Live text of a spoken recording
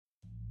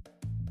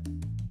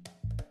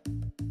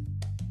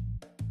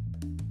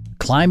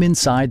Climb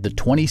inside the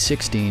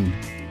 2016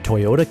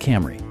 Toyota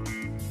Camry.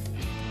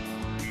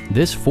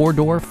 This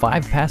four-door,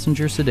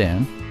 five-passenger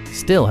sedan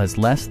still has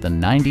less than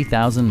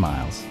 90,000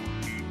 miles.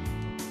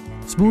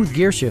 Smooth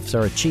gear shifts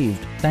are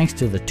achieved thanks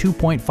to the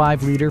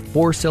 2.5-liter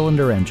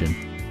four-cylinder engine.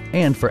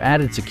 And for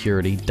added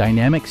security,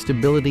 dynamic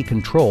stability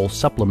control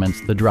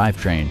supplements the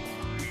drivetrain.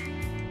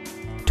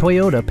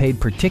 Toyota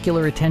paid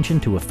particular attention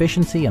to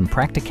efficiency and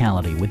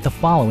practicality with the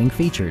following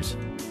features: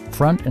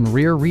 front and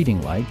rear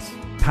reading lights,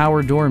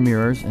 power door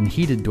mirrors and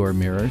heated door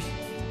mirrors,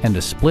 and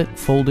a split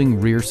folding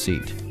rear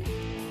seat.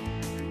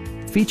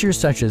 Features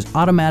such as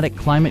automatic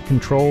climate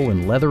control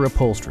and leather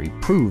upholstery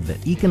prove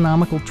that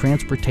economical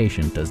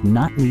transportation does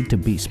not need to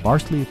be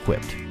sparsely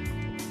equipped.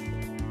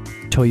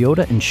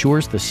 Toyota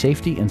ensures the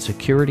safety and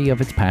security of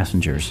its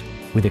passengers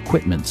with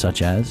equipment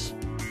such as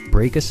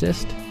brake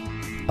assist,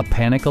 a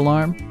panic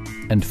alarm,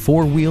 and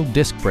four-wheel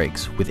disc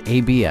brakes with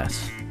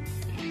ABS.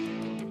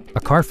 A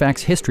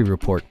Carfax history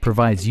report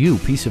provides you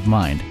peace of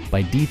mind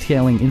by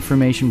detailing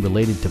information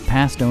related to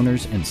past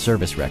owners and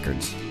service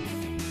records.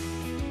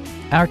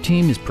 Our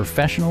team is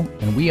professional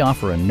and we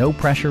offer a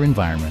no-pressure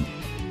environment.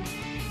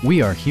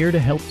 We are here to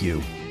help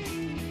you.